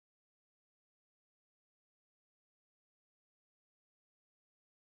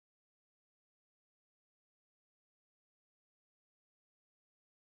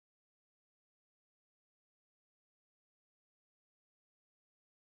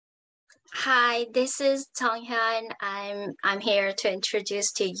Hi, this is Hyun. I'm here to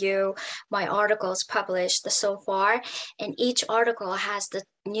introduce to you my articles published so far, and each article has the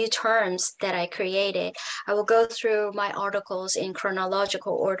new terms that I created. I will go through my articles in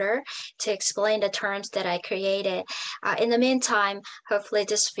chronological order to explain the terms that I created. In the meantime, hopefully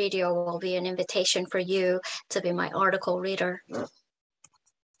this video will be an invitation for you to be my article reader.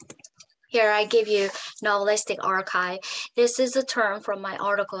 Here I give you novelistic archive. This is a term from my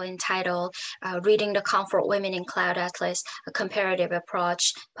article entitled Reading the Comfort Women in Cloud Atlas, a Comparative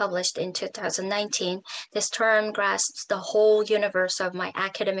Approach, published in 2019. This term grasps the whole universe of my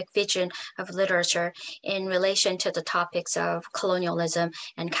academic vision of literature in relation to the topics of colonialism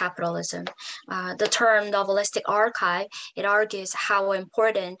and capitalism. The term novelistic archive, it argues how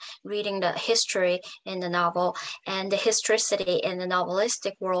important reading the history in the novel and the historicity in the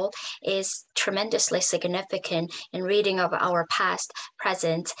novelistic world is tremendously significant in reading of our past,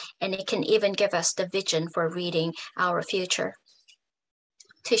 present, and it can even give us the vision for reading our future.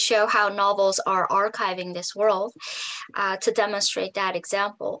 To show how novels are archiving this world, to demonstrate that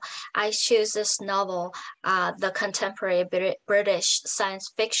example, I choose this novel, the contemporary British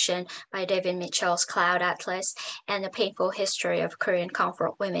science fiction by David Mitchell's Cloud Atlas and the Painful History of Korean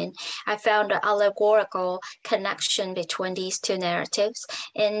Comfort Women. I found an allegorical connection between these two narratives.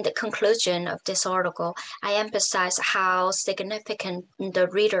 In the conclusion of this article, I emphasize how significant the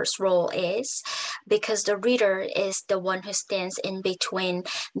reader's role is, because the reader is the one who stands in between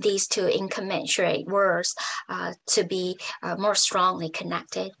these two incommensurate words to be more strongly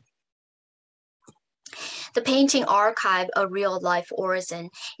connected. The painting archive, a real-life origin.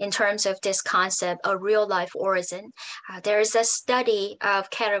 In terms of this concept, a real-life origin, there is a study of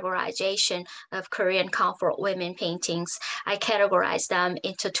categorization of Korean comfort women paintings. I categorize them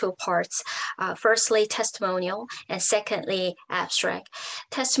into two parts. Firstly, testimonial, and secondly, abstract.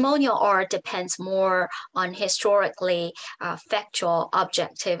 Testimonial art depends more on historically factual,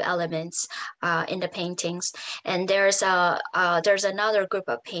 objective elements in the paintings. And there's another group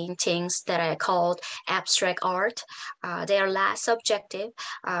of paintings that I called abstract art. They are less objective,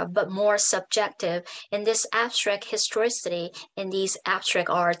 but more subjective. In this abstract historicity, in these abstract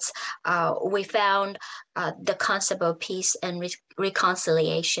arts, we found the concept of peace and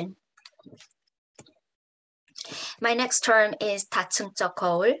reconciliation. My next term is 다층적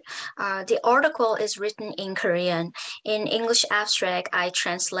거울. The article is written in Korean. In English abstract, I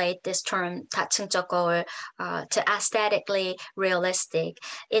translate this term 다층적 거울 to aesthetically realistic.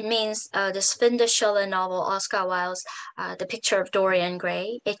 It means the Spindler novel Oscar Wilde's The Picture of Dorian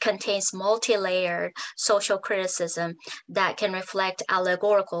Gray. It contains multi-layered social criticism that can reflect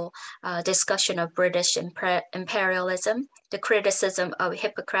allegorical discussion of British imperialism, the criticism of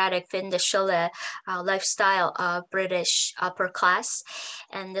Hippocratic fin de Chile lifestyle of British upper class,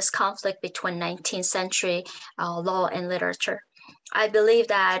 and this conflict between 19th century law and literature. I believe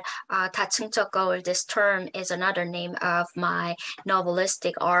that 다층적 거울, this term, is another name of my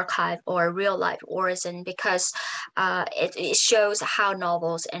novelistic archive or real-life origin, because it shows how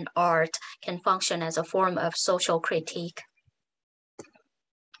novels and art can function as a form of social critique.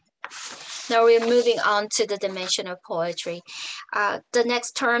 Now we're moving on to the dimension of poetry. The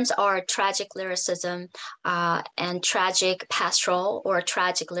next terms are tragic lyricism and tragic pastoral or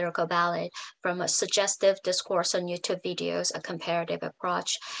tragic lyrical ballad, from a suggestive discourse on YouTube videos, a comparative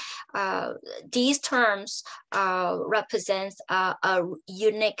approach. These terms represent a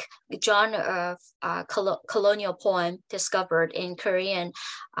unique genre of colonial poem discovered in Korean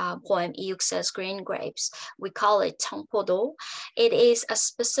poem Iukse's Green Grapes. We call it 청포도. It is a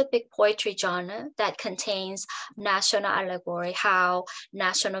specific poetry genre that contains national allegory, how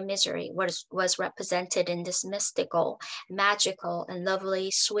national misery was represented in this mystical, magical, and lovely,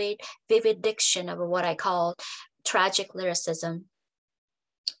 sweet, vivid diction of what I call tragic lyricism.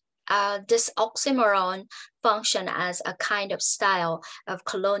 This oxymoron function as a kind of style of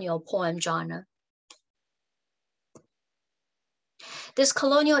colonial poem genre. This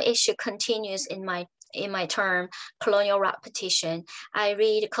colonial issue continues in my term, colonial repetition. I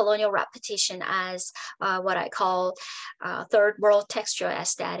read colonial repetition as what I call third world textual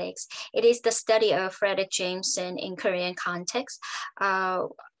aesthetics. It is the study of Frederick Jameson in Korean context.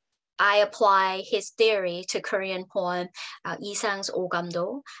 I apply his theory to Korean poem 이상's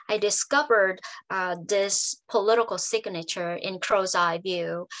오감도. I discovered this political signature in Crow's Eye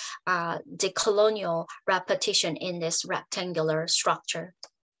view, the colonial repetition in this rectangular structure.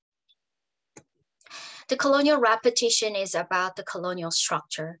 The colonial repetition is about the colonial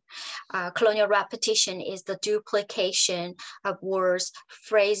structure. Colonial repetition is the duplication of words,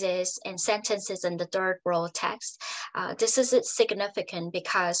 phrases, and sentences in the third world text. This is significant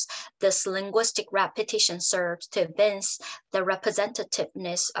because this linguistic repetition serves to evince the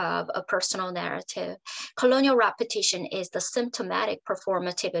representativeness of a personal narrative. Colonial repetition is the symptomatic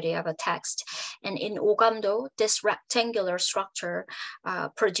performativity of a text. And in 오감도, this rectangular structure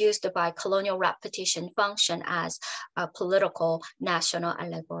produced by colonial repetition function as a political national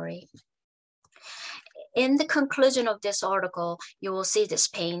allegory. In the conclusion of this article, you will see this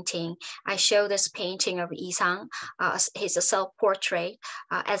painting. I show this painting of Isang, his self-portrait,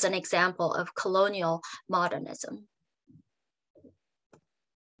 as an example of colonial modernism.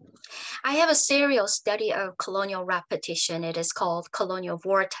 I have a serial study of colonial repetition. It is called colonial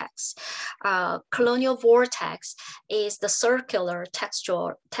vortex. Colonial vortex is the circular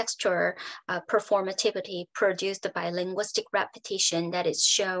texture performativity produced by linguistic repetition that is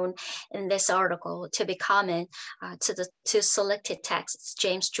shown in this article to be common to selected texts,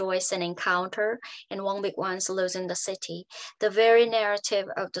 James Joyce, An Encounter, and Hwang Big-wan's Losing the City. The very narrative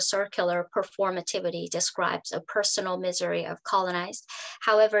of the circular performativity describes a personal misery of colonized.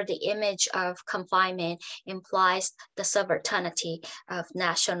 However, the image of confinement implies the subvertonity of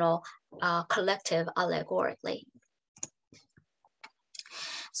national collective allegorically.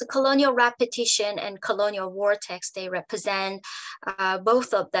 So colonial repetition and colonial vortex, they represent,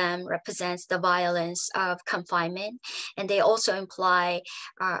 both of them represents the violence of confinement, and they also imply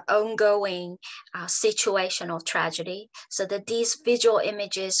ongoing situational tragedy, so that these visual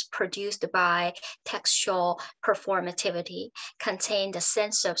images produced by textual performativity contain the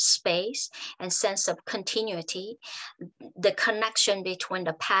sense of space and sense of continuity, the connection between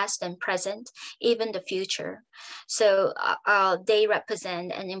the past and present, even the future. So they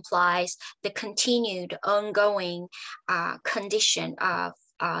represent and implies the continued ongoing condition of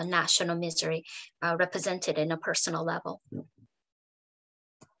national misery represented in a personal level.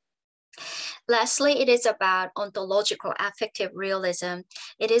 Lastly, it is about ontological affective realism.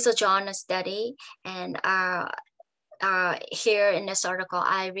 It is a genre study, and here in this article,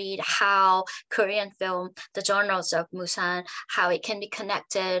 I read how Korean film, The Journals of Musan, how it can be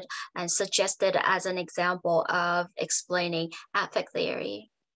connected and suggested as an example of explaining affect theory.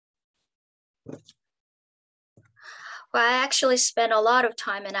 Well, I actually spent a lot of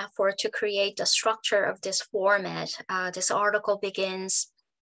time and effort to create the structure of this format. This article begins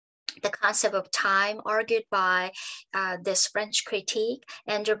the concept of time argued by this French critique,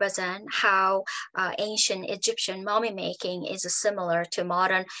 Andrew Bazin, how ancient Egyptian mummy making is similar to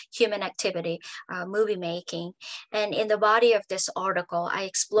modern human activity, movie making. And in the body of this article, I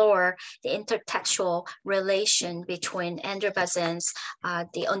explore the intertextual relation between Andrew Bazin's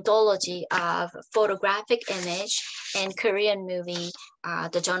the ontology of photographic image and Korean movie,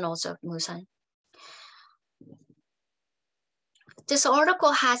 The Journals of Musan. This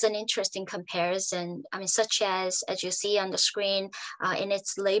article has an interesting comparison, such as you see on the screen in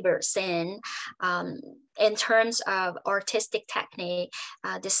its labor scene. In terms of artistic technique,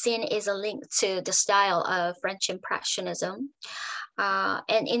 the scene is a link to the style of French Impressionism.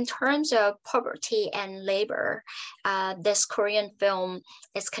 And in terms of poverty and labor, this Korean film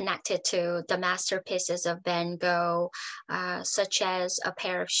is connected to the masterpieces of Van Gogh, such as A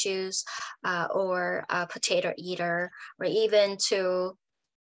Pair of Shoes or A Potato Eater, or even to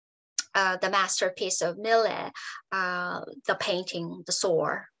the masterpiece of Millet, the painting, The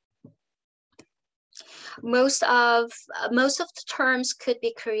Soar. Most of the terms could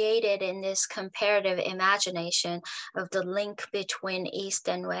be created in this comparative imagination of the link between East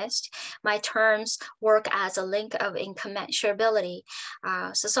and West. My terms work as a link of incommensurability.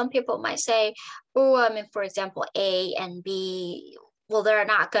 So some people might say, oh, for example, A and B, well, they're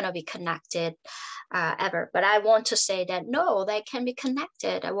not going to be connected ever. But I want to say that no, they can be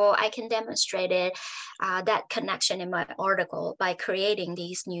connected. Well, I can demonstrate it, that connection in my article by creating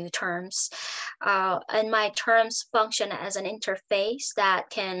these new terms. And my terms function as an interface that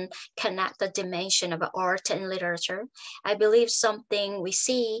can connect the dimension of art and literature. I believe something we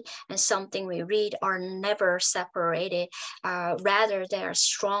see and something we read are never separated. Rather, they are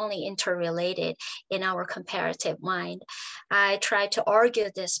strongly interrelated in our comparative mind. I try to argue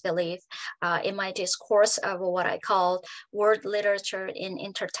this belief in my discourse of what I call word literature in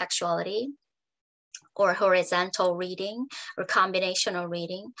intertextuality, or horizontal reading, or combinational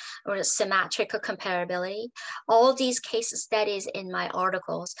reading, or symmetrical comparability. All these case studies in my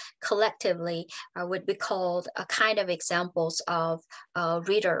articles collectively would be called a kind of examples of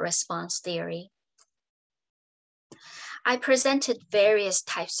reader response theory. I presented various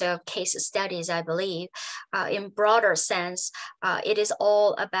types of case studies, I believe. In broader sense, it is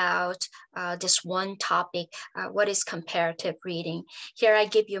all about this one topic, what is comparative reading? Here I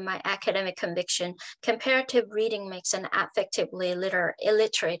give you my academic conviction. Comparative reading makes an affectively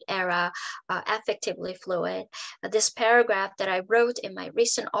illiterate era affectively fluid. This paragraph that I wrote in my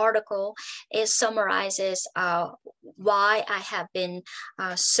recent article summarizes why I have been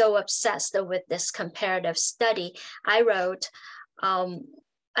so obsessed with this comparative study. I wrote,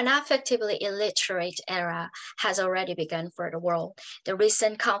 an affectively illiterate era has already begun for the world. The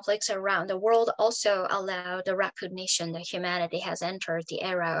recent conflicts around the world also allow the recognition that humanity has entered the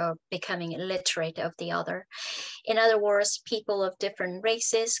era of becoming illiterate of the other. In other words, people of different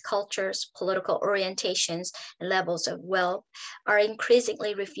races, cultures, political orientations, and levels of wealth are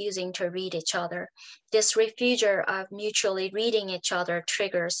increasingly refusing to read each other. This refusal of mutually reading each other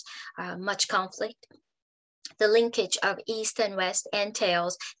triggers much conflict. The linkage of East and West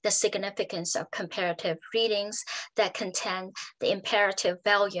entails the significance of comparative readings that contain the imperative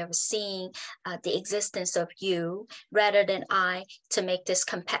value of seeing the existence of you rather than I to make this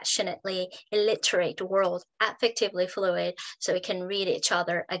compassionately illiterate world affectively fluid so we can read each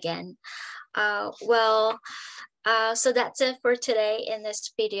other again. So that's it for today in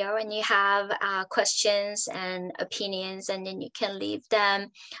this video, and you have questions and opinions, and then you can leave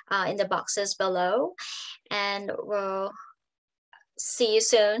them in the boxes below, and we'll see you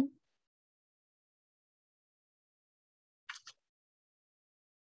soon.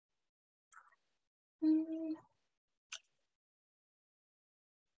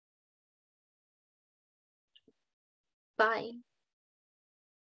 Bye.